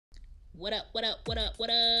What up, what up, what up, what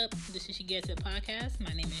up? This is She Gets It podcast.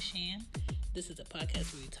 My name is Shan. This is a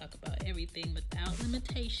podcast where we talk about everything without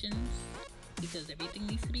limitations because everything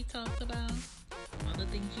needs to be talked about. All the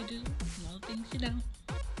things you do and all the things you don't.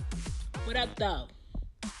 What up, though?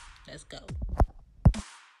 Let's go.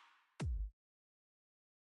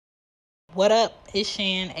 What up? It's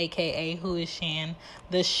Shan, aka Who is Shan,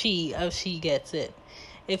 the she of She Gets It.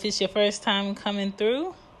 If it's your first time coming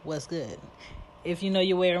through, what's good? If you know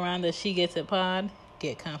your way around the She Gets It pod,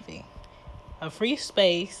 get comfy. A free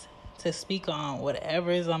space to speak on whatever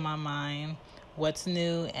is on my mind, what's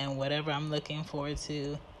new, and whatever I'm looking forward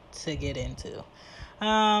to get into.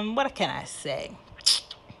 What can I say?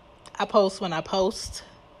 I post when I post.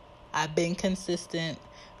 I've been consistent,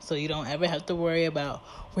 so you don't ever have to worry about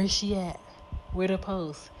where's she at, where to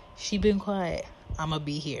post. She been quiet. I'ma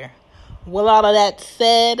be here. With all of that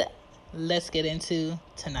said, let's get into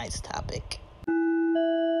tonight's topic.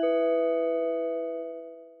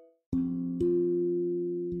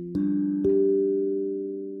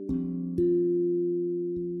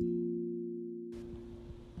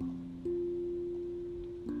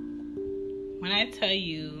 When I tell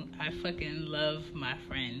you I fucking love my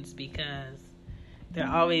friends because they're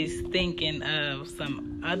always thinking of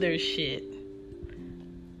some other shit,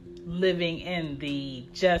 living in the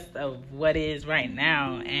just of what is right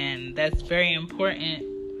now, and that's very important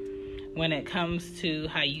when it comes to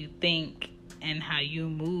how you think and how you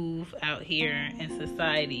move out here in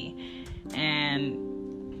society.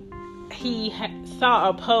 And he saw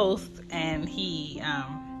a post and he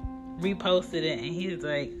reposted it, and he's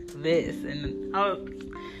like, this, and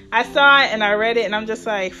I saw it and I read it and I'm just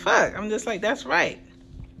like, fuck. I'm just like, that's right.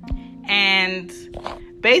 And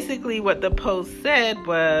basically what the post said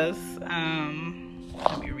was,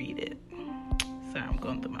 let me read it. Sorry, I'm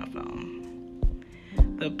going through my phone.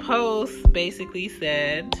 The post basically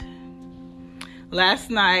said, last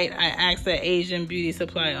night I asked an Asian beauty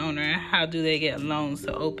supply owner, how do they get loans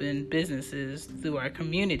to open businesses through our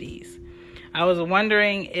communities? I was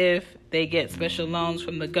wondering if they get special loans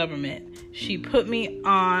from the government. She put me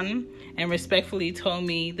on and respectfully told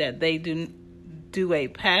me that they do a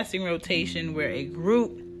passing rotation where a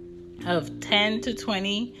group of 10 to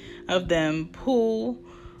 20 of them pool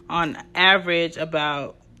on average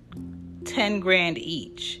about 10 grand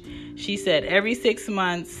each. She said every 6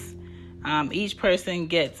 months, each person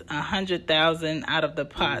gets 100,000 out of the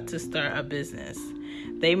pot to start a business.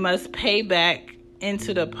 They must pay back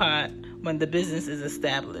into the pot when the business is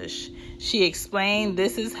established. She explained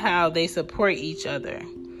this is how they support each other.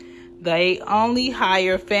 They only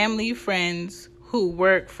hire family friends who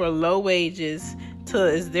work for low wages till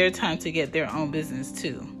it's their time to get their own business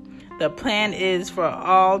too. The plan is for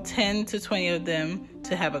all 10 to 20 of them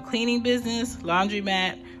to have a cleaning business,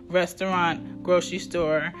 laundromat, restaurant, grocery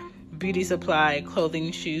store, beauty supply,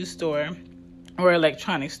 clothing, shoe store, or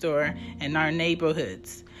electronic store in our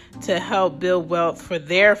neighborhoods to help build wealth for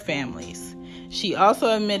their families. She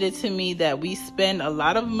also admitted to me that we spend a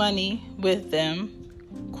lot of money with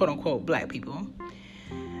them, quote unquote, black people.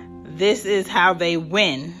 This is how they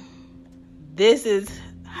win. This is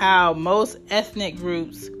how most ethnic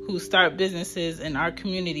groups who start businesses in our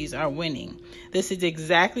communities are winning. This is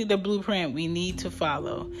exactly the blueprint we need to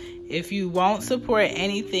follow. If you won't support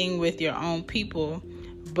anything with your own people,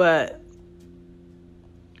 but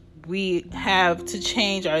we have to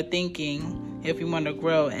change our thinking if we want to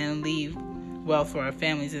grow and leave wealth for our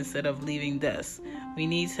families instead of leaving dust. We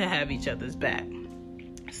need to have each other's back.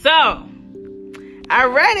 So, I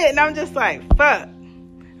read it and I'm just like, fuck.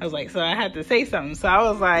 I was like, so I had to say something. So I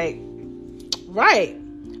was like, right.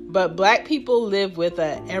 But black people live with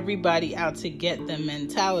a everybody out to get them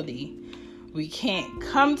mentality. We can't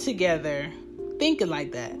come together thinking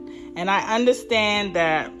like that. And I understand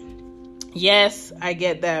that. Yes, I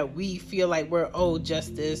get that we feel like we're owed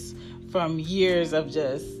justice from years of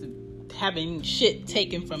just having shit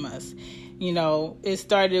taken from us. You know, it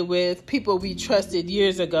started with people we trusted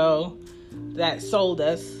years ago that sold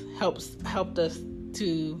us, helped us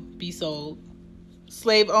to be sold.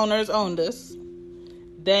 Slave owners owned us.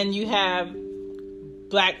 Then you have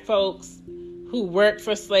black folks who worked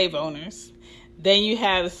for slave owners. Then you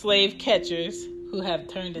have slave catchers who have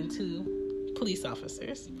turned into police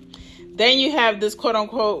officers. Then you have this quote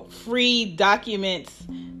unquote free documents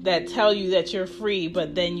that tell you that you're free,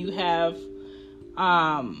 but then you have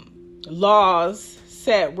laws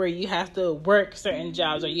set where you have to work certain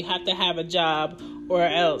jobs or you have to have a job or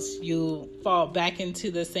else you fall back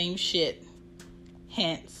into the same shit.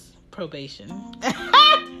 Hence probation.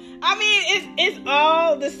 I mean, it's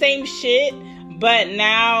all the same shit, but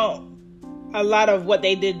now a lot of what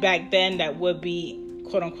they did back then that would be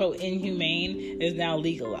quote unquote inhumane is now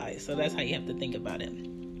legalized. So that's how you have to think about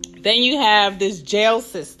it. Then you have this jail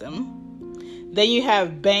system. Then you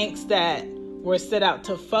have banks that were set out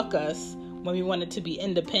to fuck us when we wanted to be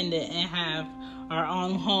independent and have our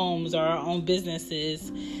own homes, our own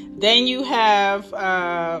businesses. Then you have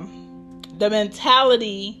the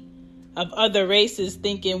mentality of other races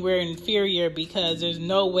thinking we're inferior because there's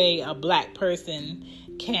no way a black person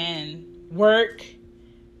can work,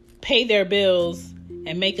 pay their bills,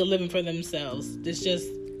 and make a living for themselves. It's just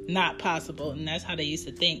not possible. And that's how they used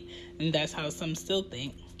to think. And that's how some still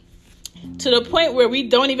think. To the point where we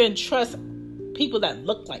don't even trust people that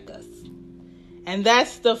look like us. And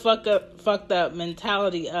that's the fucked up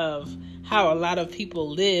mentality of how a lot of people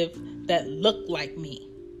live that look like me.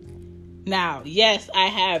 Now, yes, I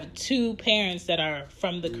have 2 parents that are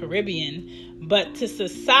from the Caribbean, but to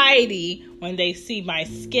society, when they see my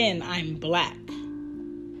skin, I'm black.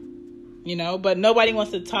 You know, but nobody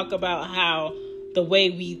wants to talk about how the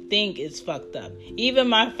way we think is fucked up. Even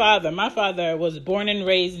my father was born and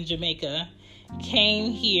raised in Jamaica,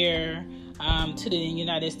 came here to the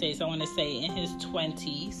United States, I want to say in his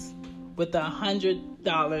 20s, with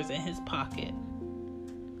 $100 in his pocket.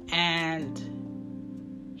 And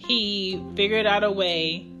he figured out a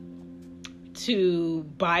way to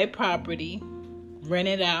buy property, rent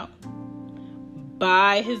it out,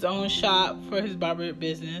 buy his own shop for his barber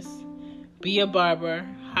business, be a barber,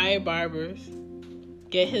 hire barbers,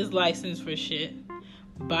 get his license for shit,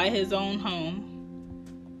 buy his own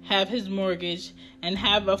home, have his mortgage, and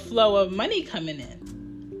have a flow of money coming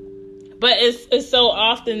in. But it's so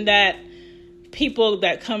often that people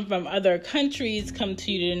that come from other countries come to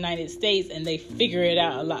the United States and they figure it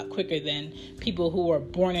out a lot quicker than people who were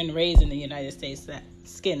born and raised in the United States that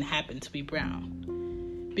skin happen to be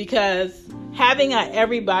brown. Because having a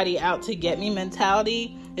everybody out to get me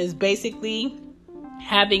mentality is basically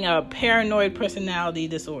having a paranoid personality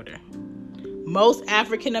disorder. Most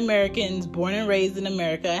African Americans born and raised in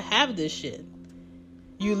America have this shit.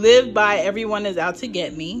 You live by everyone is out to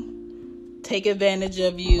get me, take advantage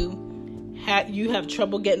of you. You have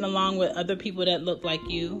trouble getting along with other people that look like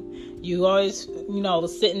you. You always,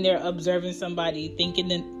 sitting there observing somebody, thinking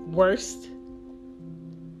the worst.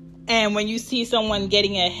 And when you see someone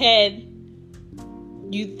getting ahead,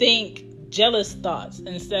 you think jealous thoughts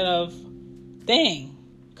instead of, dang,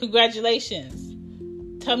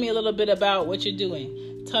 congratulations. Tell me a little bit about what you're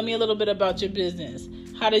doing. Tell me a little bit about your business.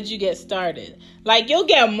 How did you get started? Like, you'll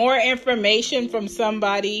get more information from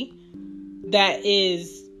somebody that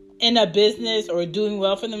is in a business or doing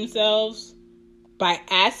well for themselves by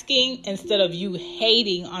asking instead of you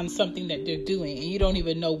hating on something that they're doing and you don't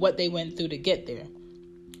even know what they went through to get there.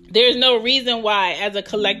 There's no reason why as a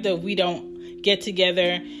collective we don't get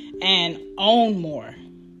together and own more.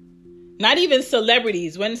 Not even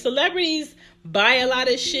celebrities. When celebrities buy a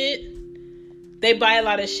lot of shit, they buy a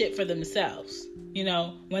lot of shit for themselves.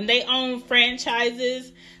 When they own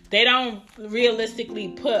franchises, they don't realistically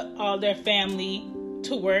put all their family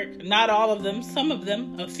to work. Not all of them, some of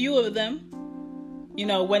them, a few of them.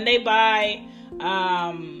 When they buy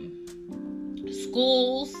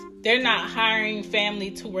schools, they're not hiring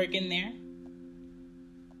family to work in there.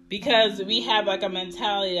 Because we have like a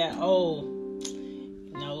mentality that,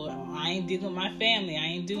 I ain't dealing with my family. I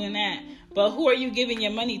ain't doing that. But who are you giving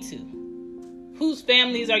your money to? Whose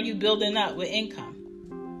families are you building up with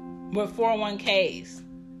income? With 401ks?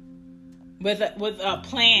 With a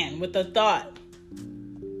plan, with a thought?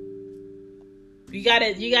 You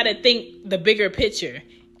gotta think the bigger picture.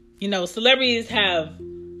 Celebrities have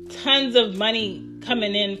tons of money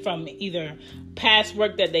coming in from either past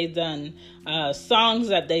work that they've done, songs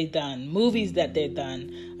that they've done, movies that they've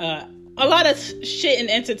done, a lot of shit in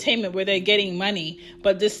entertainment where they're getting money,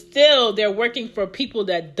 but they're working for people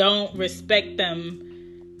that don't respect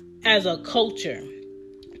them as a culture.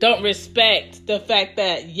 Don't respect the fact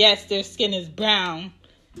that, yes, their skin is brown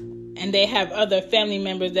and they have other family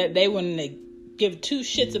members that they wouldn't give 2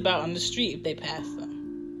 shits about on the street if they pass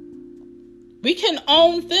them. We can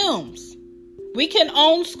own films. We can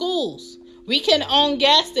own schools. We can own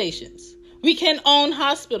gas stations. We can own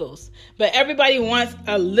hospitals. But everybody wants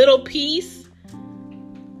a little piece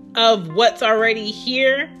of what's already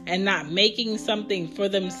here and not making something for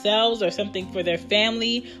themselves or something for their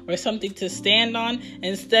family or something to stand on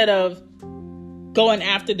instead of going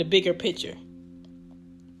after the bigger picture.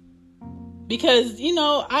 Because,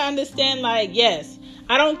 I understand, yes,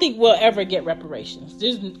 I don't think we'll ever get reparations.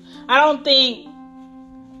 I don't think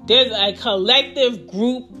there's a collective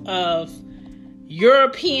group of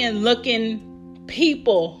European-looking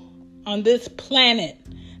people on this planet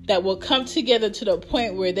that will come together to the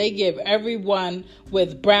point where they give everyone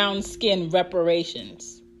with brown skin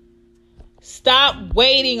reparations. Stop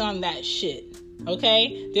waiting on that shit,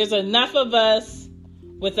 okay? There's enough of us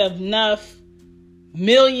with enough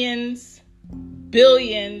millions,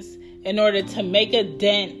 billions in order to make a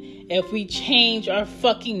dent if we change our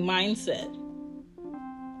fucking mindset.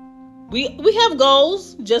 We have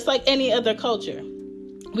goals just like any other culture.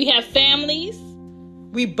 We have families.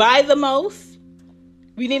 We buy the most.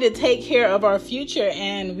 We need to take care of our future,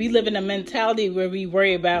 and we live in a mentality where we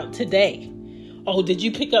worry about today. Oh, did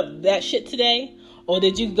you pick up that shit today? Or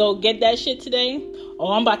did you go get that shit today?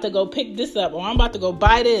 Or I'm about to go pick this up. Or I'm about to go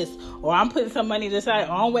buy this. Or I'm putting some money aside.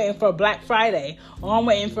 Or I'm waiting for Black Friday. Or I'm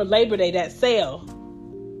waiting for Labor Day, that sale.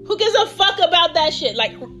 Who gives a fuck about that shit?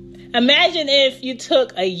 Like, imagine if you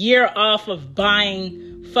took a year off of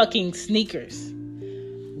buying fucking sneakers.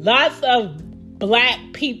 Lots of black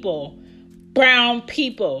people, brown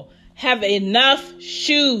people have enough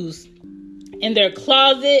shoes in their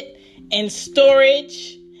closet and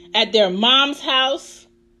storage at their mom's house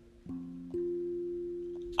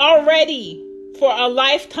already for a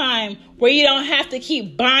lifetime where you don't have to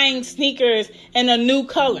keep buying sneakers in a new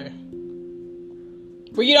color.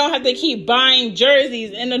 Where you don't have to keep buying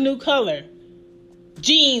jerseys in a new color.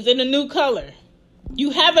 Jeans in a new color. You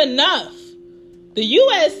have enough.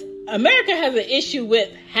 America has an issue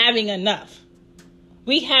with having enough.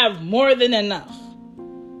 We have more than enough.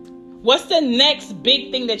 What's the next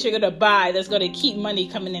big thing that you're going to buy that's going to keep money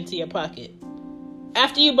coming into your pocket?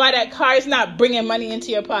 After you buy that car, it's not bringing money into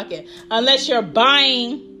your pocket. Unless you're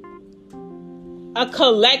buying a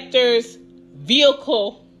collector's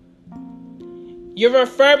vehicle, you're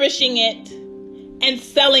refurbishing it and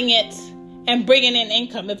selling it and bringing in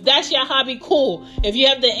income. If that's your hobby, cool. If you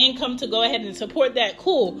have the income to go ahead and support that,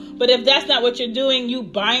 cool. But if that's not what you're doing, you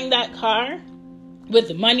buying that car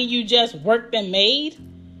with money you just worked and made,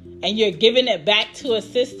 and you're giving it back to a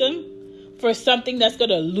system for something that's going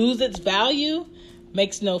to lose its value,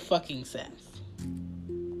 makes no fucking sense.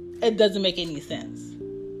 It doesn't make any sense.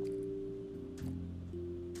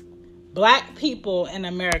 Black people in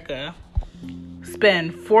America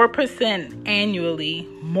spend 4% annually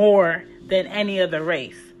more than any other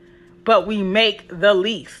race, but we make the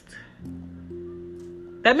least.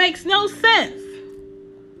 That makes no sense.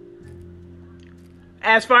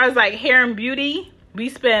 As far as like hair and beauty, we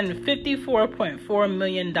spend $54.4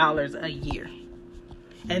 million a year.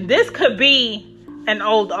 And this could be an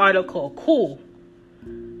old article, cool.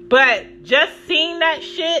 But just seeing that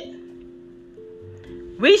shit,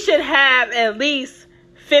 we should have at least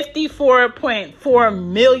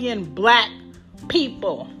 54.4 million black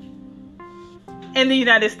people in the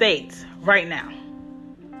United States right now.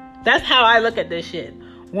 That's how I look at this shit.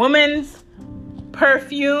 Women's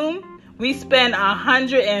perfume, we spend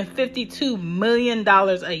 $152 million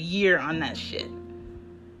a year on that shit.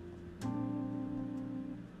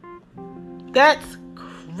 That's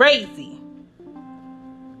crazy.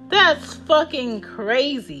 That's fucking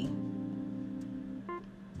crazy.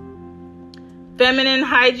 Feminine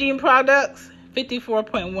hygiene products,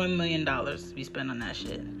 $54.1 million we spend on that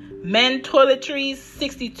shit. Men toiletries,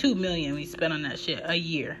 $62 million we spend on that shit a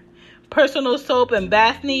year. Personal soap and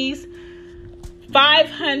bath needs,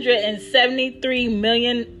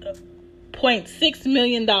 $573.6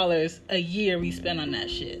 million a year we spend on that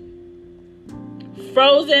shit.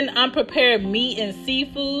 Frozen unprepared meat and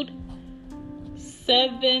seafood,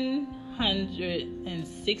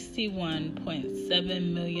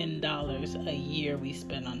 $761.7 million a year we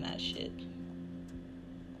spend on that shit.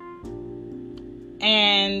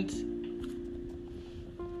 And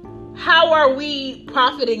how are we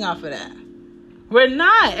profiting off of that? We're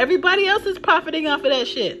not. Everybody else is profiting off of that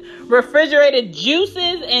shit. Refrigerated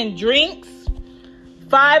juices and drinks,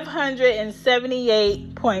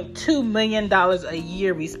 $578.2 million a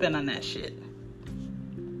year we spend on that shit.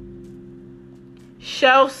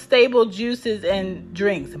 Shelf-stable juices and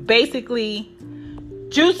drinks. Basically,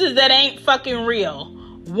 juices that ain't fucking real.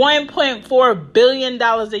 $1.4 billion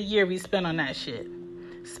a year we spend on that shit.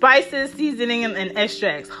 Spices, seasoning, and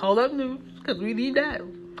extracts. Hold up, because we need that.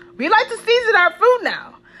 We like to season our food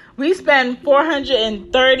now. We spend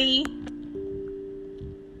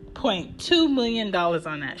 $430.2 million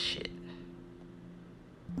on that shit.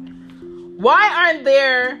 Why aren't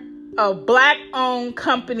there a black-owned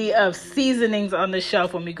company of seasonings on the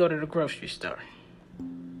shelf when we go to the grocery store?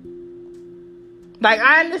 Like,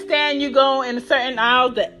 I understand you go in certain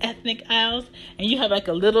aisles, the ethnic aisles, and you have like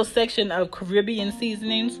a little section of Caribbean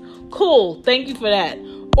seasonings. Cool, thank you for that.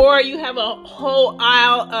 Or you have a whole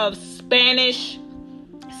aisle of Spanish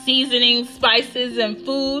seasonings, spices, and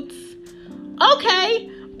foods.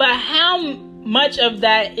 Okay, But how much of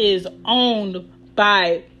that is owned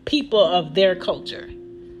by people of their culture?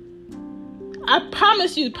 I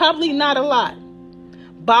promise you, probably not a lot.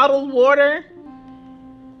 Bottled water,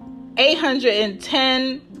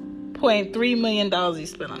 $810.3 million he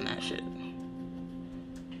spent on that shit.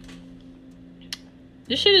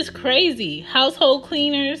 This shit is crazy. Household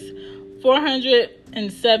cleaners,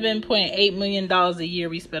 $407.8 million a year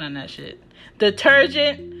we spend on that shit.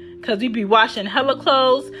 Detergent, because we be washing hella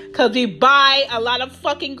clothes, because we buy a lot of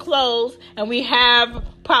fucking clothes, and we have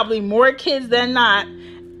probably more kids than not.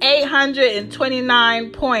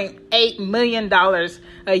 $829.8 million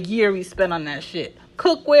a year we spend on that shit.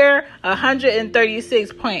 Cookware,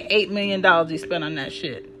 $136.8 million we spend on that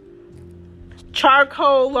shit.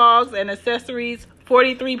 Charcoal logs and accessories,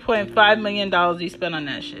 $43.5 million we spent on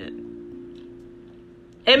that shit.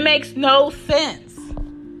 It makes no sense.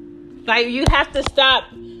 Like, you have to stop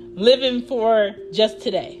living for just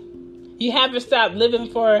today. You have to stop living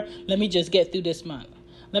for, let me just get through this month.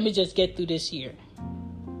 Let me just get through this year.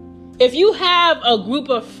 If you have a group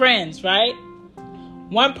of friends, right?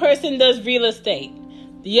 One person does real estate.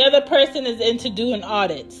 The other person is into doing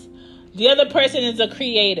audits. The other person is a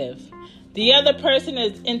creative. The other person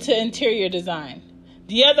is into interior design.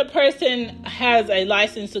 The other person has a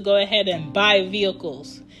license to go ahead and buy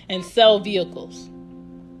vehicles and sell vehicles.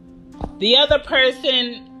 The other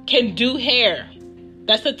person can do hair.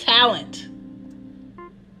 That's a talent.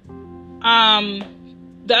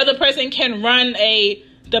 The other person can run a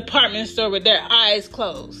department store with their eyes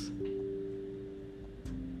closed.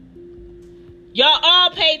 Y'all all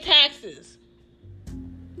pay taxes.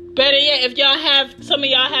 Better yet, if some of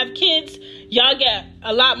y'all have kids, y'all get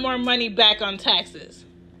a lot more money back on taxes.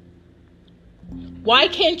 Why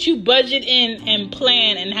can't you budget in and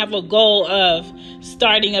plan and have a goal of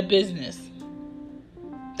starting a business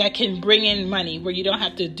that can bring in money where you don't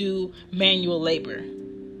have to do manual labor?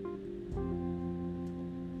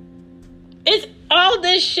 All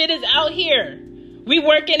this shit is out here. We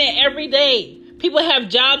work in it every day. People have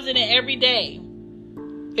jobs in it every day.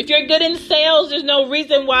 If you're good in sales, there's no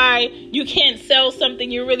reason why you can't sell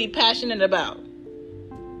something you're really passionate about.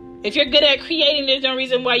 If you're good at creating, there's no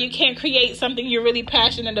reason why you can't create something you're really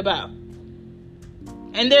passionate about.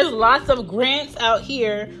 And there's lots of grants out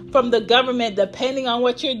here from the government, depending on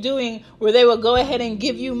what you're doing, where they will go ahead and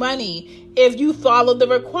give you money if you follow the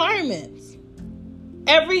requirements.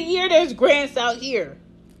 Every year there's grants out here.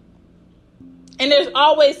 And there's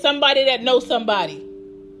always somebody that knows somebody.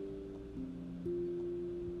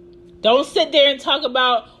 Don't sit there and talk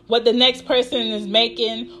about what the next person is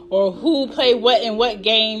making or who played what in what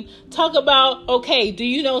game. Talk about, okay, do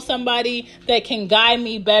you know somebody that can guide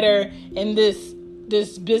me better in this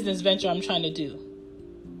business venture I'm trying to do?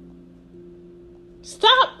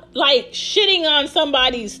 Stop shitting on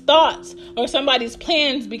somebody's thoughts or somebody's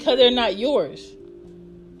plans because they're not yours.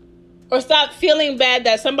 Or stop feeling bad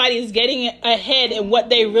that somebody is getting ahead in what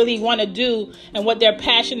they really want to do and what they're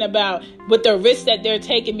passionate about with the risks that they're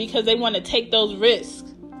taking because they want to take those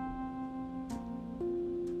risks.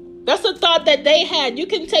 That's a thought that they had. You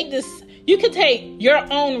can take your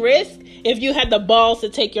own risk if you had the balls to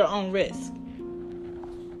take your own risk.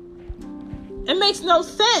 It makes no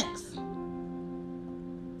sense.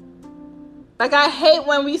 I hate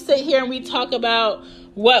when we sit here and we talk about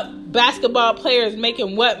what basketball players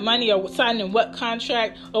making what money or signing what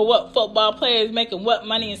contract, or what football players making what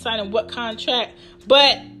money and signing what contract.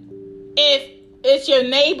 But if it's your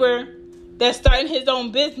neighbor that's starting his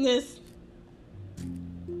own business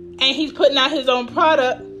and he's putting out his own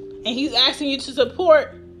product and he's asking you to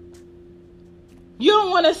support, you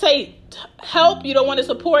don't want to say help, you don't want to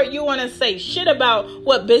support, you want to say shit about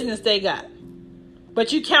what business they got.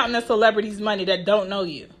 But you counting the celebrities' money that don't know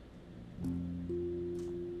you.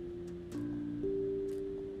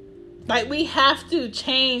 We have to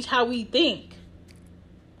change how we think.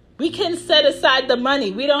 We can set aside the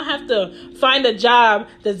money. We don't have to find a job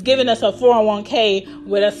that's giving us a 401k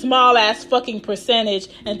with a small ass fucking percentage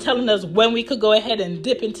and telling us when we could go ahead and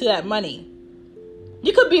dip into that money.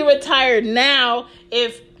 You could be retired now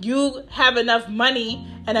if you have enough money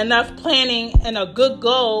and enough planning and a good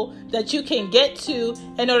goal that you can get to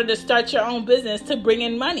in order to start your own business to bring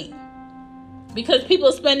in money. Because people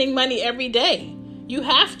are spending money every day. You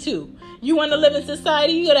have to. You want to live in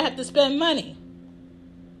society, you're going to have to spend money.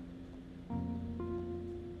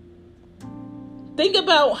 Think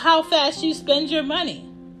about how fast you spend your money.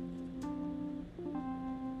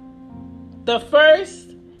 The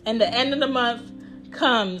first and the end of the month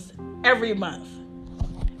comes every month.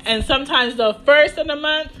 And sometimes the first of the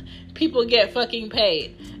month, people get fucking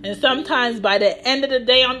paid. And sometimes by the end of the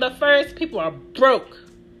day on the first, people are broke.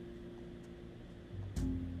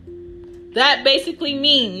 That basically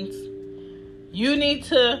means you need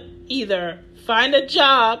to either find a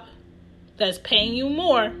job that's paying you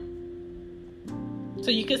more so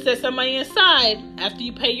you can set some money aside after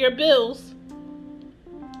you pay your bills,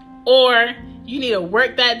 or you need to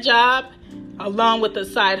work that job along with the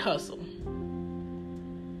side hustle.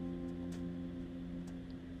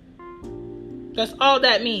 That's all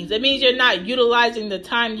that means. It means you're not utilizing the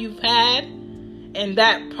time you've had in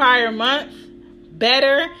that prior month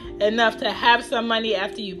better enough to have some money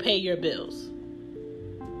after you pay your bills.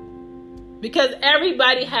 Because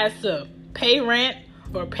everybody has to pay rent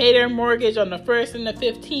or pay their mortgage on the 1st and the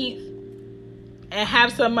 15th and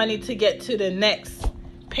have some money to get to the next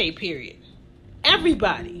pay period.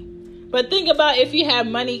 Everybody. But think about if you have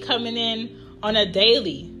money coming in on a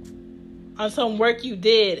daily on some work you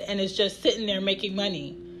did and it's just sitting there making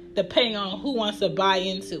money, depending on who wants to buy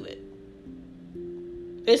into it.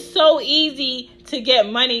 It's so easy to get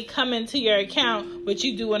money coming to your account, but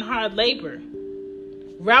you doing hard labor.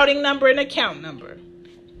 Routing number and account number.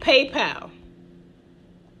 PayPal.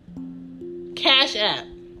 Cash App.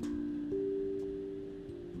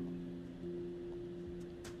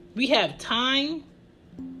 We have time,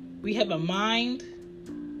 we have a mind,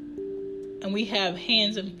 and we have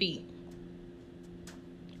hands and feet.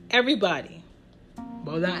 Everybody.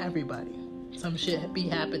 Well, not everybody. Some shit be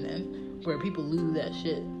happening where people lose that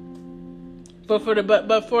shit. But for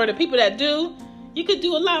the people that do, you could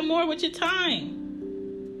do a lot more with your time.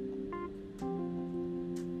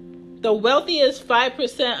 The wealthiest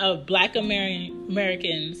 5% of Black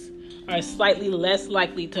Americans are slightly less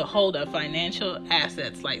likely to hold up financial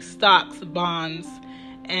assets like stocks, bonds,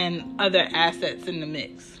 and other assets in the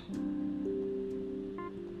mix.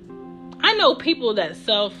 I know people that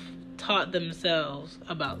self-taught themselves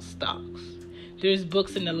about stocks. There's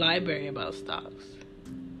books in the library about stocks.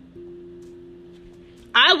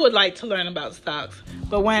 I would like to learn about stocks,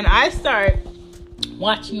 but when I start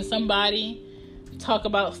watching somebody talk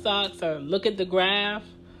about stocks or look at the graph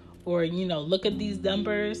or, look at these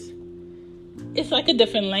numbers, it's like a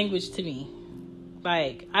different language to me.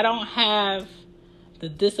 Like, I don't have the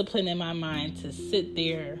discipline in my mind to sit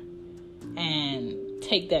there and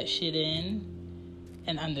take that shit in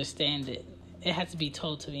and understand it. It has to be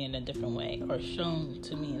told to me in a different way or shown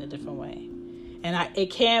to me in a different way. And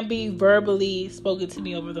it can't be verbally spoken to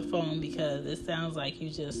me over the phone because it sounds like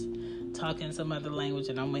you just talking some other language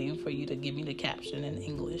and I'm waiting for you to give me the caption in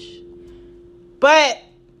English. But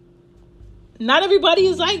not everybody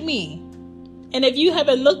is like me. And if you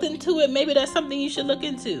haven't looked into it, maybe that's something you should look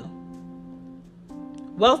into.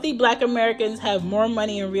 Wealthy Black Americans have more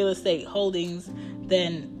money in real estate holdings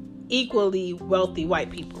than equally wealthy white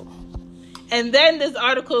people. And then this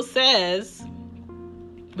article says,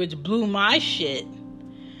 which blew my shit,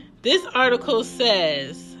 this article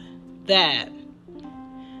says that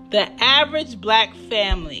the average Black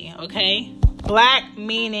family, okay? Black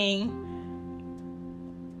meaning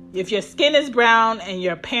if your skin is brown and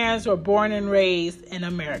your parents were born and raised in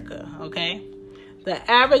America, okay?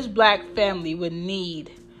 The average Black family would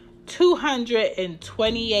need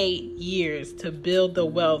 228 years to build the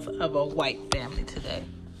wealth of a white family today,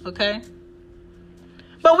 okay?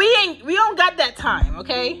 But we don't got that time,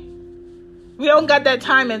 okay? We don't got that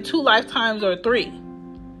time in 2 lifetimes or 3.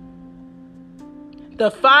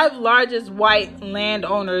 The 5 largest white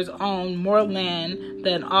landowners own more land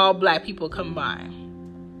than all Black people combined.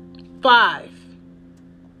 5.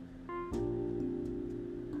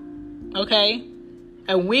 Okay?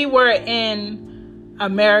 And we were in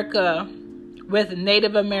America with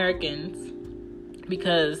Native Americans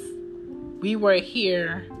because we were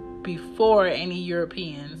here before any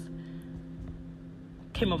Europeans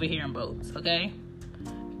came over here in boats, okay?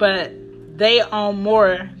 But they own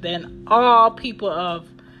more than all people of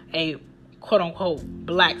a quote-unquote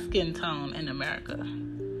black skin tone in America.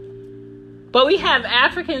 But we have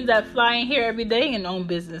Africans that fly in here every day and own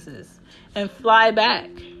businesses and fly back.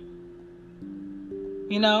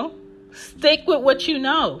 Stick with what you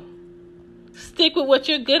know. Stick with what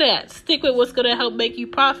you're good at. Stick with what's going to help make you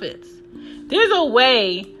profits. There's a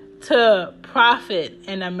way to profit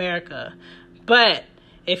in America. But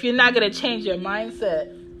if you're not going to change your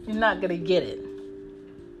mindset, you're not going to get it.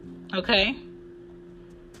 Okay?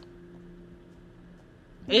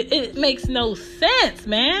 It makes no sense,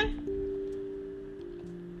 man.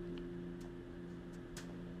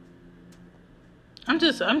 I'm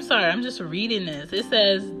just reading this. It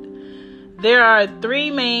says there are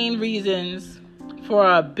 3 main reasons for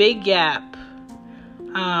a big gap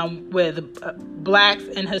with Blacks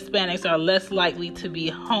and Hispanics are less likely to be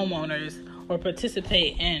homeowners or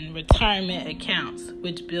participate in retirement accounts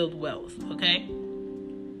which build wealth, okay?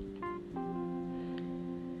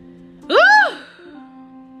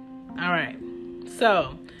 All right.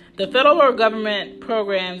 So, the federal government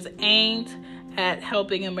programs aimed at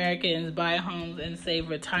helping Americans buy homes and save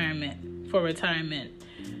for retirement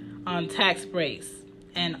on tax breaks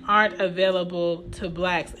and aren't available to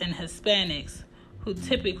blacks and Hispanics who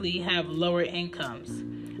typically have lower incomes.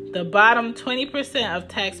 The bottom 20% of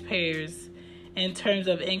taxpayers in terms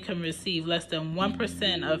of income receive less than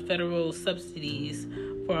 1% of federal subsidies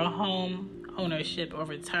for a home ownership or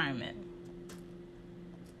retirement.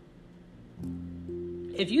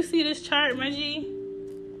 If you see this chart, Reggie,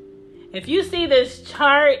 if you see this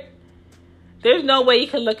chart, there's no way you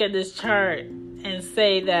can look at this chart and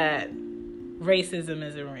say that racism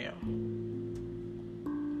isn't real.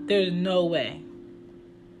 There's no way.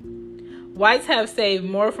 Whites have saved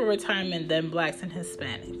more for retirement than blacks and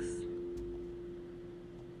Hispanics.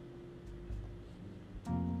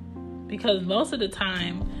 Because most of the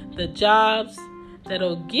time, the jobs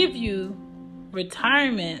that'll give you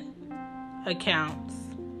retirement accounts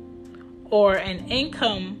or an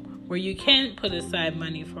income where you can put aside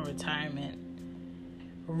money for retirement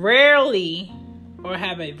rarely or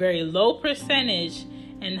have a very low percentage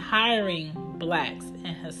in hiring blacks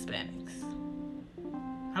and Hispanics.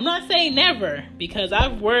 I'm not saying never, because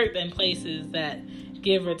I've worked in places that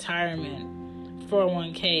give retirement,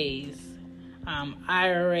 401ks,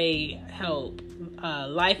 IRA help,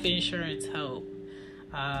 life insurance help,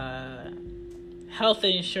 health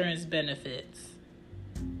insurance benefits,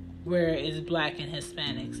 where it's black and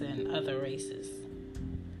Hispanics and other races.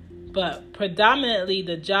 But predominantly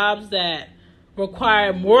the jobs that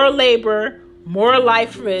require more labor, more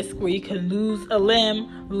life risk, where you can lose a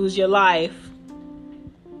limb, lose your life,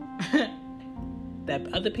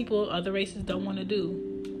 that other races don't want to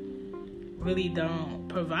do, really don't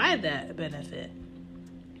provide that benefit.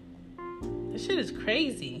 This shit is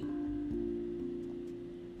crazy.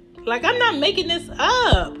 Like, I'm not making this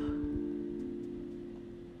up.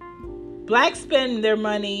 Blacks spend their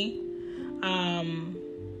money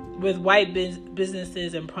with white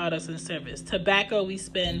businesses and products and service. Tobacco, we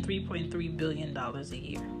spend $3.3 billion a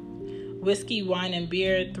year. Whiskey, wine, and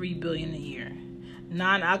beer, $3 billion a year.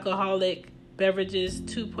 Non-alcoholic beverages,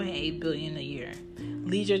 $2.8 billion a year.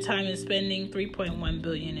 Leisure time and spending, $3.1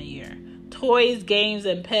 billion a year. Toys, games,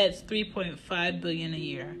 and pets, $3.5 billion a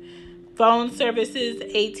year. Phone services,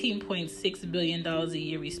 $18.6 billion a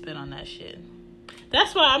year we spend on that shit.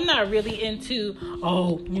 That's why I'm not really into,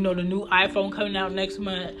 the new iPhone coming out next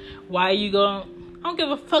month. Why are you going? I don't give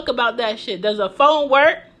a fuck about that shit. Does a phone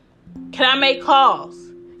work? Can I make calls?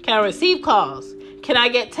 Can I receive calls? Can I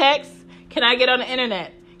get texts? Can I get on the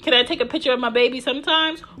internet? Can I take a picture of my baby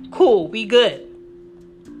sometimes? Cool, we good.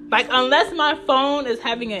 Like, unless my phone is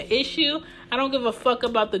having an issue, I don't give a fuck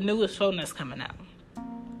about the newest phone that's coming out.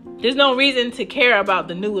 There's no reason to care about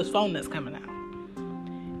the newest phone that's coming out.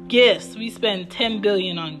 Gifts. We spend $10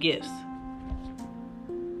 billion on gifts.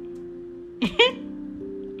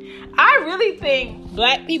 I really think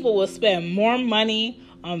black people will spend more money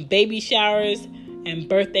on baby showers and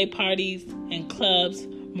birthday parties and clubs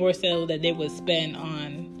more so than they would spend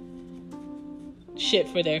on shit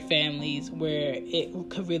for their families where it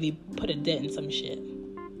could really put a dent in some shit.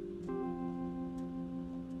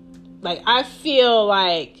 Like, I feel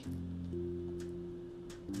like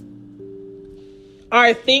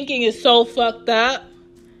our thinking is so fucked up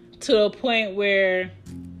to the point where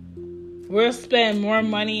we'll spend more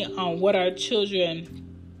money on what our children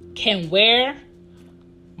can wear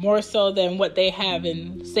more so than what they have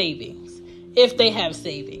in savings, if they have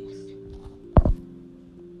savings.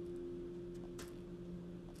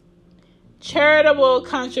 Charitable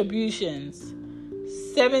contributions,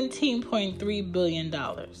 $17.3 billion.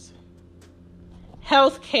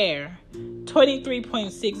 Healthcare,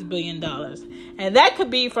 $23.6 billion. And that could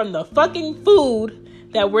be from the fucking food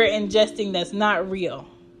that we're ingesting that's not real.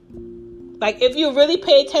 Like, if you really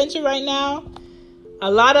pay attention right now, a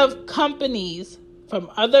lot of companies from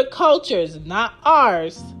other cultures, not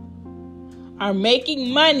ours, are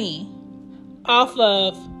making money off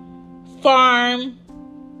of farm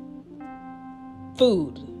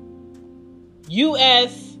food.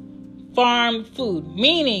 U.S. farm food.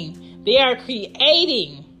 Meaning they are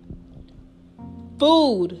creating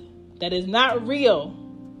food that is not real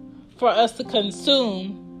for us to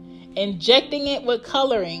consume, injecting it with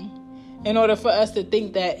coloring in order for us to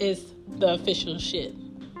think that it's the official shit.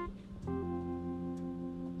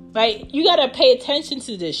 Like, you gotta pay attention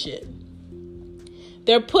to this shit.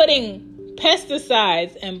 They're putting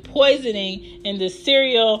pesticides and poisoning in the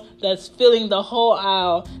cereal that's filling the whole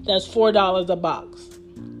aisle that's $4 a box.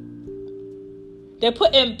 They're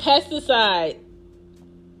putting pesticide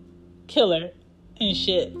killer and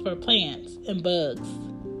shit for plants and bugs.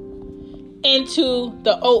 into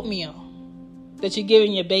the oatmeal that you're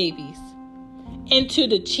giving your babies, into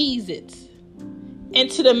the Cheez-Its,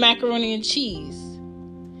 into the macaroni and cheese.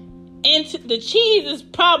 Into the cheese is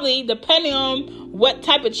probably, depending on what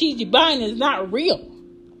type of cheese you're buying, is not real.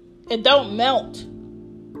 It don't melt.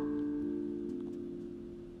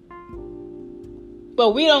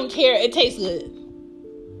 But we don't care. It tastes good.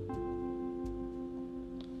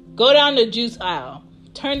 Go down the juice aisle.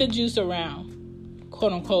 Turn the juice around.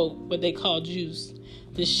 Quote unquote, what they call juice.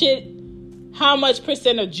 The shit, how much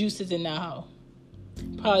percent of juice is in that hoe?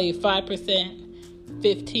 Probably 5%,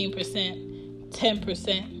 15%,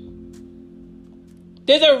 10%.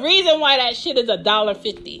 There's a reason why that shit is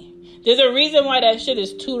 $1.50. There's a reason why that shit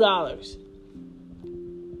is $2.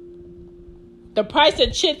 The price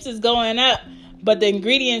of chips is going up, but the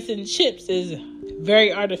ingredients in chips is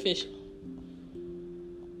very artificial.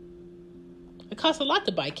 It costs a lot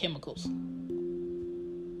to buy chemicals.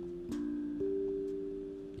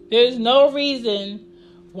 There's no reason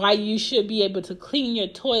why you should be able to clean your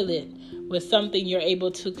toilet with something you're able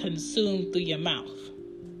to consume through your mouth.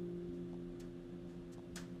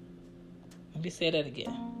 Let me say that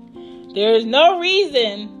again. There is no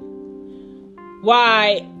reason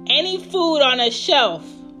why any food on a shelf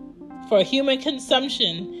for human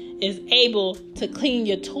consumption is able to clean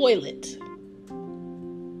your toilet.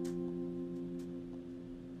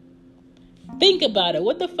 Think about it.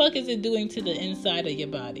 What the fuck is it doing to the inside of your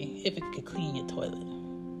body if it could clean your toilet?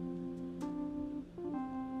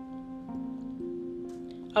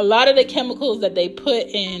 A lot of the chemicals that they put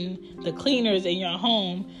in the cleaners in your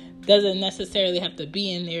home doesn't necessarily have to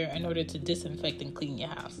be in there in order to disinfect and clean your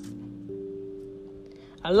house.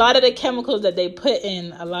 A lot of the chemicals that they put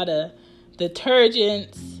in a lot of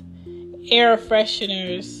detergents, air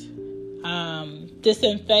fresheners,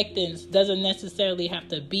 disinfectants doesn't necessarily have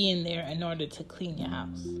to be in there in order to clean your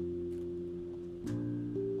house.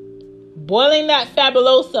 Boiling that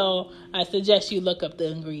Fabuloso, I suggest you look up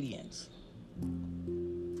the ingredients.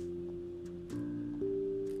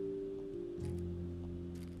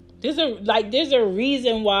 There's a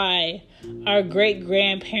reason why our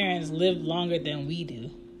great-grandparents lived longer than we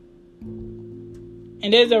do.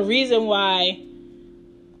 And there's a reason why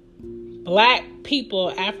Black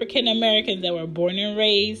people, African Americans that were born and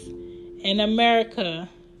raised in America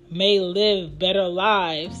may live better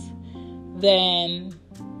lives than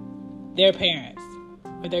their parents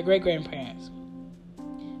or their great-grandparents.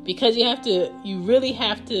 Because you really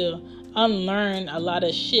have to unlearn a lot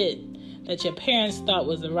of shit that your parents thought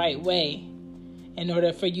was the right way in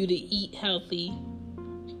order for you to eat healthy,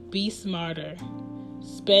 be smarter,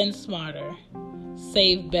 spend smarter,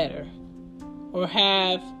 save better, or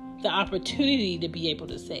have the opportunity to be able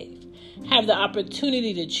to save, have the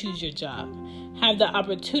opportunity to choose your job, have the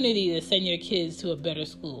opportunity to send your kids to a better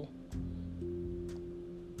school,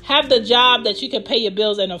 have the job that you can pay your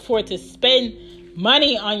bills and afford to spend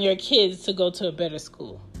money on your kids to go to a better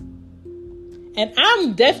school. And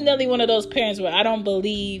I'm definitely one of those parents where I don't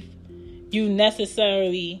believe you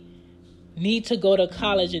necessarily need to go to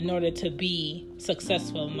college in order to be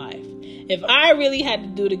successful in life. If I really had to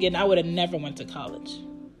do it again, I would have never went to college.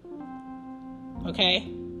 Okay?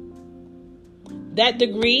 That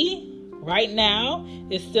degree right now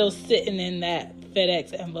is still sitting in that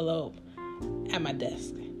FedEx envelope at my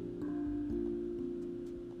desk.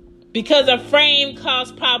 Because a frame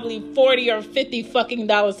costs probably $40 or $50 fucking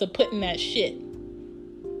dollars to put in that shit.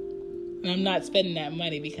 And I'm not spending that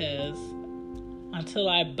money because until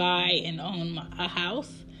I buy and own a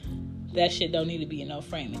house, that shit don't need to be in no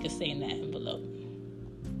frame. It can stay in that envelope.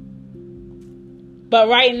 But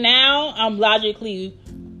right now, I'm logically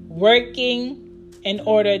working in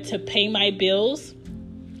order to pay my bills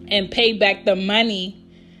and pay back the money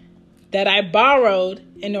that I borrowed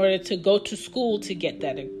in order to go to school to get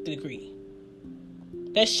that degree.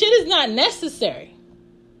 That shit is not necessary.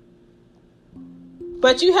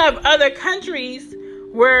 But you have other countries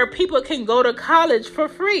where people can go to college for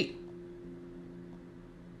free.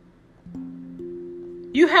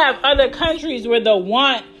 You have other countries where the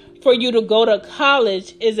want for you to go to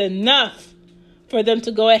college is enough for them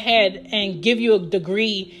to go ahead and give you a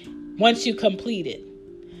degree once you complete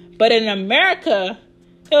it. But in America,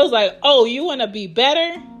 it was like, oh, you want to be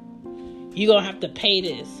better? You're going to have to pay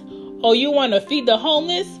this. Oh, you want to feed the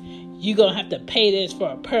homeless? You're going to have to pay this for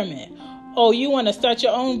a permit. Oh, you want to start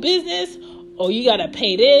your own business? Oh, you got to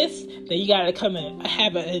pay this. Then you got to come and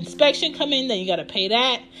have an inspection come in. Then you got to pay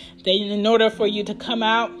that. Then in order for you to come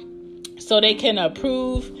out so they can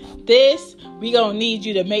approve this, we going to need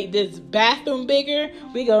you to make this bathroom bigger.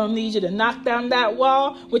 We going to need you to knock down that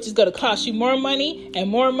wall, which is going to cost you more money and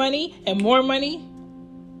more money and more money.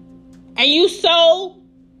 and you so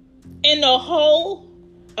in the hole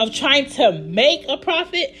of trying to make a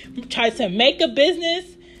profit, trying to make a business,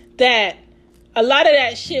 that a lot of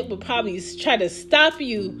that shit would probably try to stop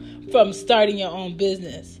you from starting your own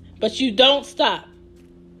business. But you don't stop.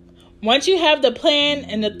 Once you have the plan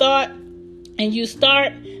and the thought and you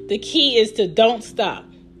start, the key is to don't stop.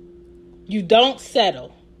 You don't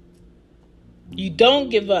settle. You don't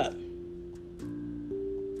give up.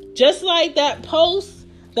 Just like that post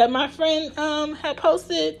that my friend had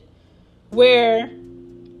posted, where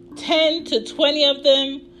 10 to 20 of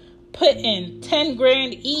them put in 10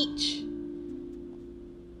 grand each.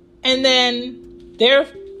 And then their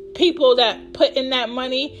people that put in that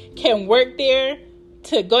money can work there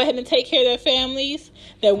to go ahead and take care of their families.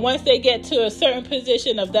 Then once they get to a certain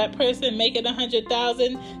position of that person making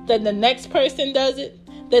 100,000, then the next person does it.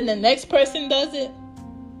 Then the next person does it.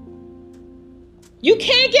 You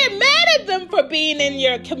can't get mad at them for being in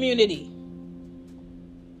your community.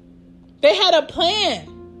 They had a plan.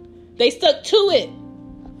 They stuck to it.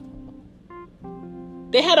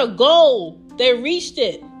 They had a goal. They reached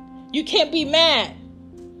it. You can't be mad.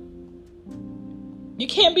 You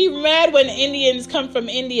can't be mad when Indians come from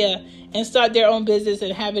India and start their own business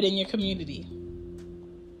and have it in your community.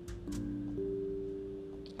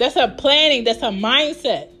 That's a planning. That's a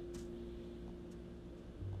mindset.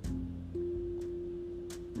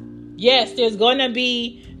 Yes, there's going to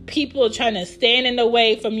be people trying to stand in the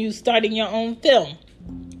way from you starting your own film.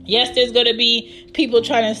 Yes, there's going to be people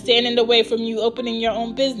trying to stand in the way from you opening your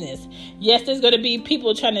own business. Yes, there's going to be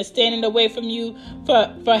people trying to stand in the way from you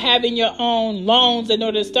for having your own loans in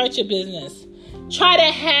order to start your business. Try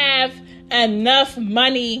to have enough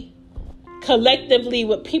money collectively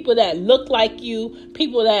with people that look like you,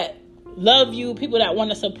 people that love you, people that want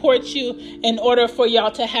to support you, in order for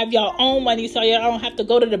y'all to have your own money so y'all don't have to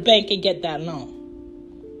go to the bank and get that loan.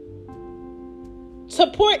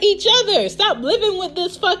 Support each other. Stop living with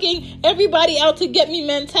this fucking everybody out to get me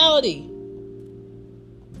mentality.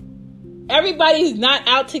 Everybody's not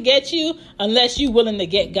out to get you unless you're willing to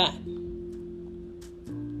get got.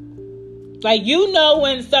 Like, you know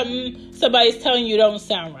when somebody's telling you don't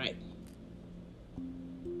sound right.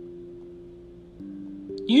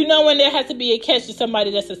 You know when there has to be a catch to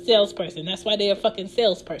somebody that's a salesperson. That's why they're a fucking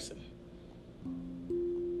salesperson.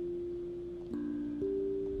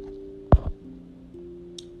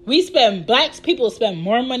 Black people spend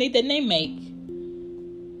more money than they make.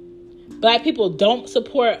 Black people don't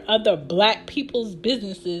support other black people's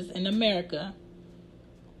businesses in America.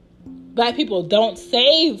 Black people don't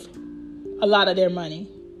save a lot of their money.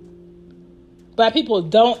 Black people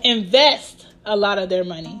don't invest a lot of their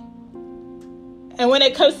money. And when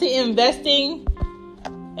it comes to investing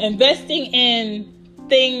in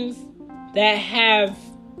things that have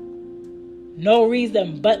no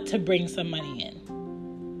reason but to bring some money in.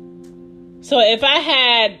 So if I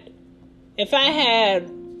had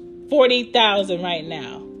 40,000 right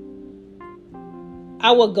now,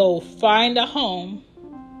 I would go find a home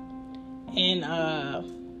in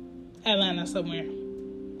Atlanta somewhere,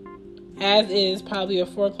 as is, probably a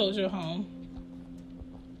foreclosure home.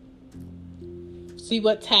 See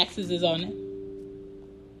what taxes is on it.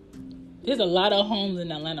 There's a lot of homes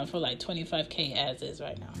in Atlanta for like $25,000 as is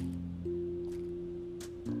right now.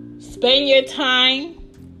 Spend your time.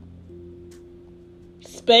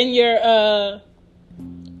 Spend your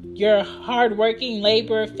hard-working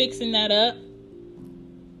labor fixing that up.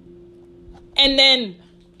 And then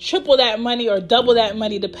triple that money or double that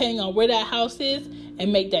money depending on where that house is,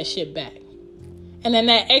 and make that shit back. And then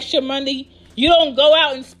that extra money, you don't go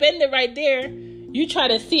out and spend it right there. You try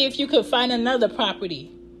to see if you could find another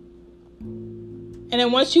property. And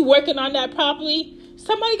then once you're working on that property,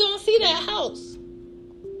 somebody gonna see that house.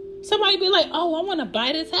 Somebody be like, oh, I want to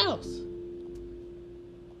buy this house.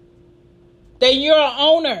 Then you're an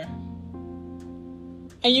owner.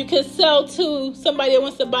 And you can sell to somebody that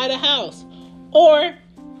wants to buy the house. Or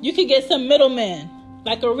you could get some middleman,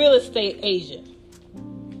 like a real estate agent.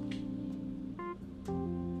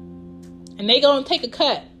 And they gonna take a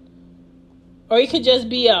cut. Or you could just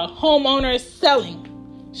be a homeowner selling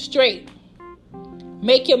straight.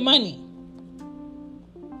 Make your money.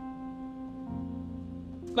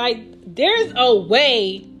 Like, there's a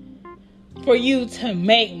way for you to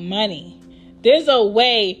make money. There's a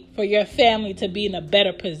way for your family to be in a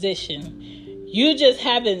better position. You just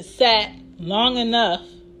haven't sat long enough,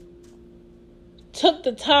 took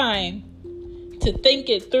the time to think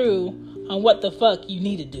it through on what the fuck you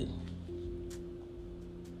need to do.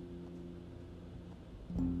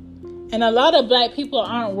 And a lot of black people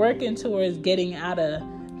aren't working towards getting out of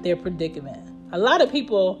their predicament. A lot of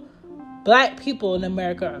people Black people in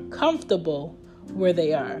America are comfortable where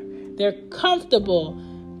they are. They're comfortable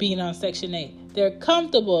being on Section 8. They're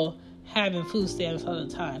comfortable having food stamps all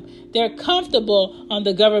the time. They're comfortable on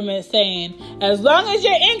the government saying, as long as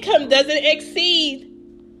your income doesn't exceed,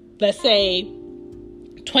 let's say,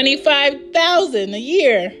 $25,000 a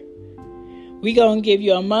year, we gonna give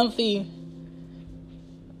you a monthly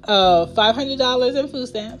of $500 in food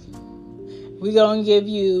stamps. We gonna give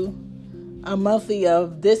you a monthly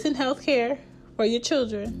of this in health care for your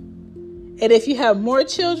children. And if you have more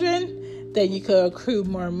children, then you could accrue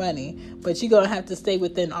more money. But you're gonna have to stay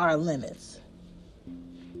within our limits.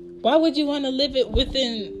 Why would you want to live it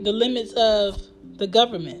within the limits of the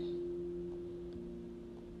government?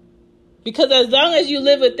 Because as long as you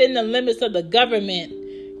live within the limits of the government,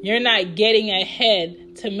 you're not getting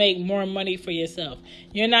ahead to make more money for yourself.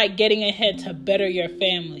 You're not getting ahead to better your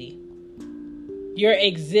family. You're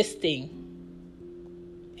existing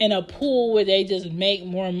in a pool where they just make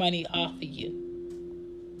more money off of you.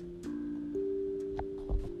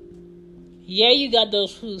 Yeah, you got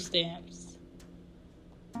those food stamps.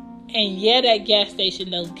 And yeah, that gas station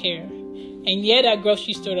don't care. And yeah, that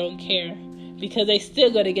grocery store don't care. Because they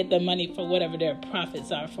still got to get the money for whatever their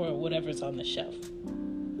profits are for whatever's on the shelf.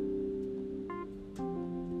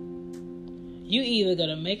 You either going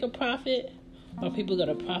to make a profit or people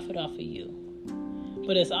going to profit off of you.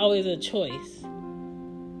 But it's always a choice.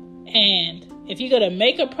 And if you're going to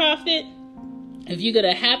make a profit, if you're going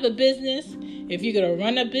to have a business, if you're going to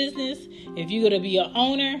run a business, if you're going to be an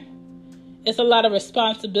owner, it's a lot of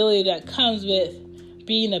responsibility that comes with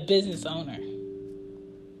being a business owner.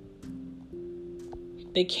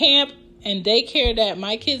 The camp and daycare that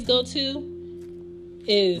my kids go to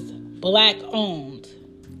is Black owned.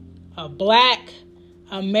 A Black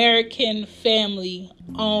American family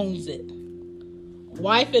owns it.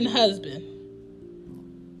 Wife and husband.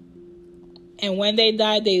 And when they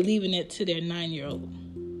die, they leaving it to their 9-year-old.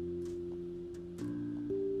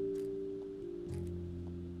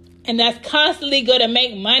 And that's constantly going to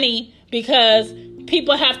make money because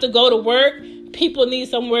people have to go to work. People need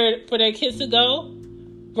somewhere for their kids to go.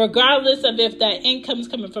 Regardless of if that income's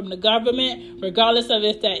coming from the government, regardless of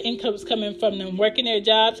if that income's coming from them working their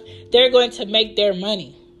jobs, they're going to make their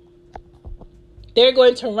money. They're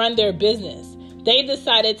going to run their business. They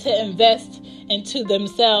decided to invest into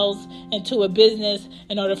themselves, into a business,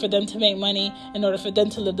 in order for them to make money, in order for them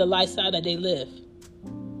to live the lifestyle that they live.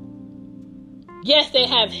 Yes, they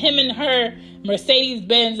have him and her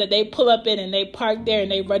Mercedes-Benz that they pull up in and they park there and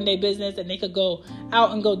they run their business and they could go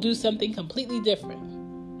out and go do something completely different.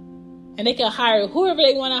 And they can hire whoever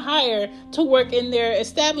they want to hire to work in their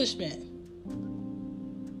establishment.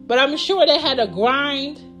 But I'm sure they had to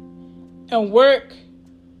grind and work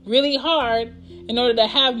really hard in order to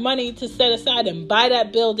have money to set aside and buy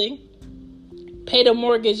that building, pay the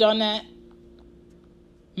mortgage on that,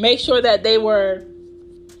 make sure that they were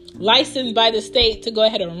licensed by the state to go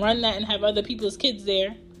ahead and run that and have other people's kids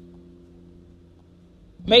there.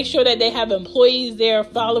 Make sure that they have employees there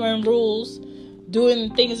following rules,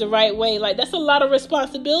 doing things the right way. Like, that's a lot of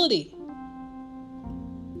responsibility.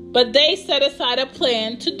 But they set aside a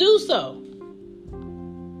plan to do so.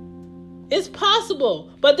 It's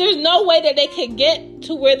possible, but there's no way that they can get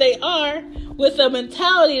to where they are with a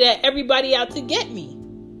mentality that everybody out to get me.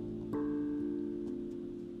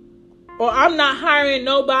 Or I'm not hiring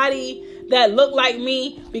nobody that look like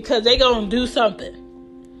me because they gonna do something.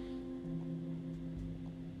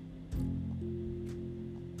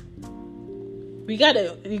 You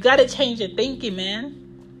gotta change your thinking, man.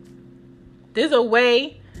 There's a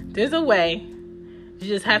way. You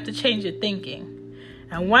just have to change your thinking.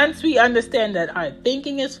 And once we understand that our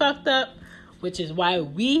thinking is fucked up, which is why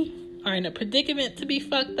we are in a predicament to be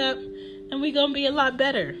fucked up, then we're gonna be a lot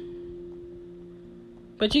better.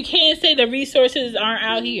 But you can't say the resources aren't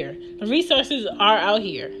out here. The resources are out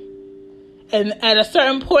here. And at a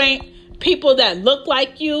certain point, people that look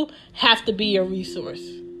like you have to be your resource.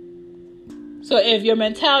 So if your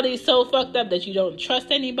mentality is so fucked up that you don't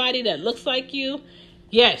trust anybody that looks like you,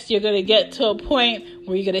 yes, you're going to get to a point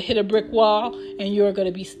where you're going to hit a brick wall and you're going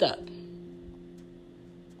to be stuck.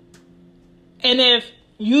 And if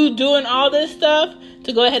you doing all this stuff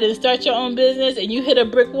to go ahead and start your own business and you hit a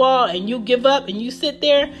brick wall and you give up and you sit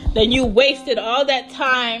there, then you wasted all that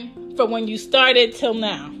time from when you started till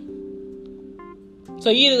now.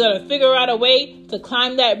 So you're either going to figure out a way to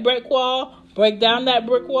climb that brick wall, break down that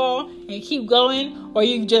brick wall and keep going, or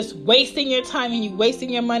you just wasting your time and you wasting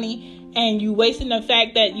your money and you wasting the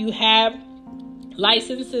fact that you have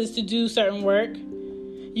licenses to do certain work.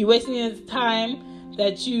 You wasting the time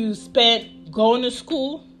that you spent going to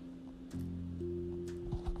school.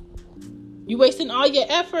 You wasting all your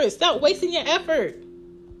effort. Stop wasting your effort.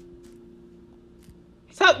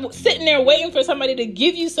 Stop sitting there waiting for somebody to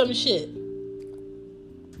give you some shit.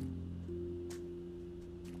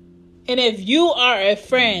 And if you are a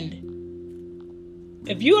friend,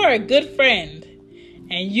 if you are a good friend,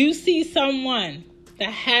 and you see someone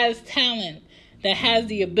that has talent, that has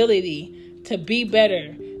the ability to be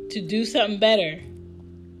better, to do something better,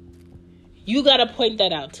 you got to point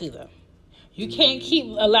that out to them. You can't keep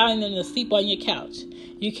allowing them to sleep on your couch.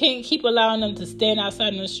 You can't keep allowing them to stand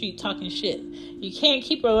outside on the street talking shit. You can't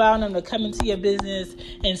keep allowing them to come into your business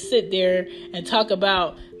and sit there and talk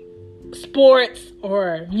about sports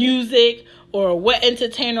or music or what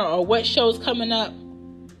entertainer or what show's coming up.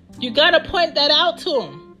 You got to point that out to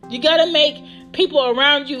them. You got to make people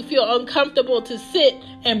around you feel uncomfortable to sit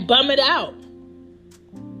and bum it out.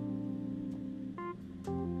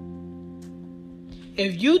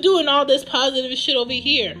 If you doing all this positive shit over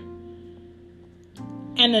here,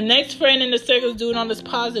 and the next friend in the circle is doing all this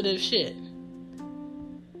positive shit,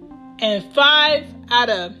 and 5 out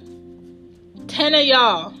of 10 of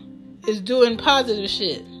y'all is doing positive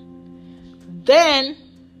shit, then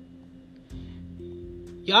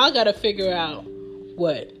y'all gotta figure out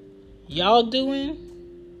what y'all doing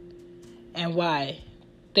and why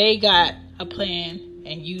they got a plan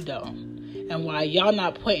and you don't. And why y'all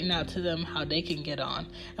not pointing out to them how they can get on.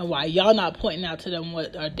 And why y'all not pointing out to them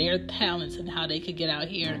what are their talents and how they could get out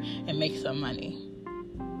here and make some money.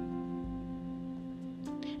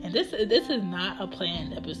 And this is not a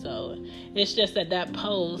planned episode. It's just that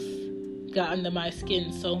post got under my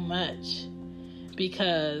skin so much.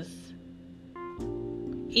 Because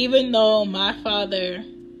even though my father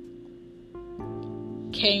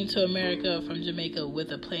came to America from Jamaica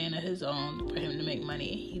with a plan of his own for him to make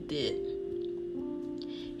money, he did.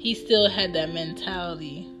 He still had that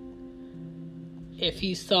mentality. If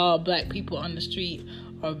he saw black people on the street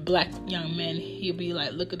or black young men, he'd be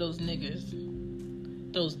like, look at those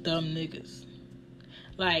niggas. Those dumb niggas.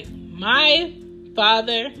 Like, my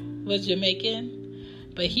father was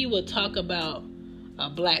Jamaican, but he would talk about a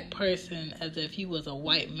black person as if he was a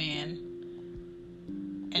white man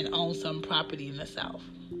and owned some property in the South.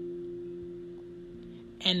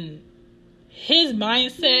 And his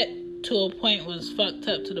mindset to a point was fucked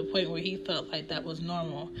up to the point where he felt like that was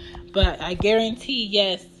normal. But I guarantee,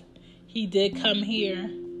 yes, he did come here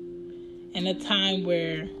in a time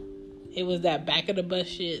where it was that back of the bus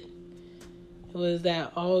shit. It was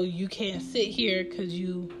that, oh, you can't sit here because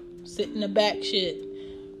you sit in the back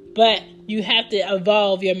shit. But you have to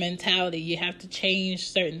evolve your mentality. You have to change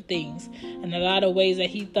certain things. And a lot of ways that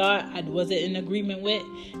he thought I wasn't in agreement with.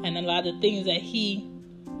 And a lot of things that he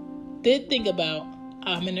did think about,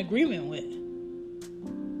 I'm in agreement with.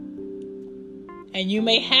 And you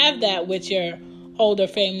may have that with your older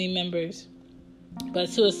family members. But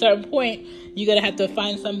to a certain point, you're going to have to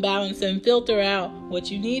find some balance and filter out what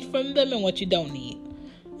you need from them and what you don't need.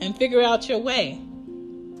 And figure out your way.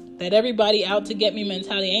 That everybody out to get me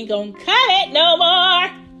mentality ain't going to cut it no more.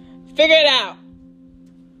 Figure it out.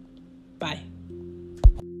 Bye.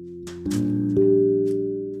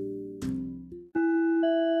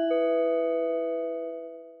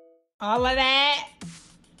 All of that.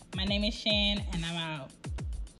 My name is Shan, and I'm out.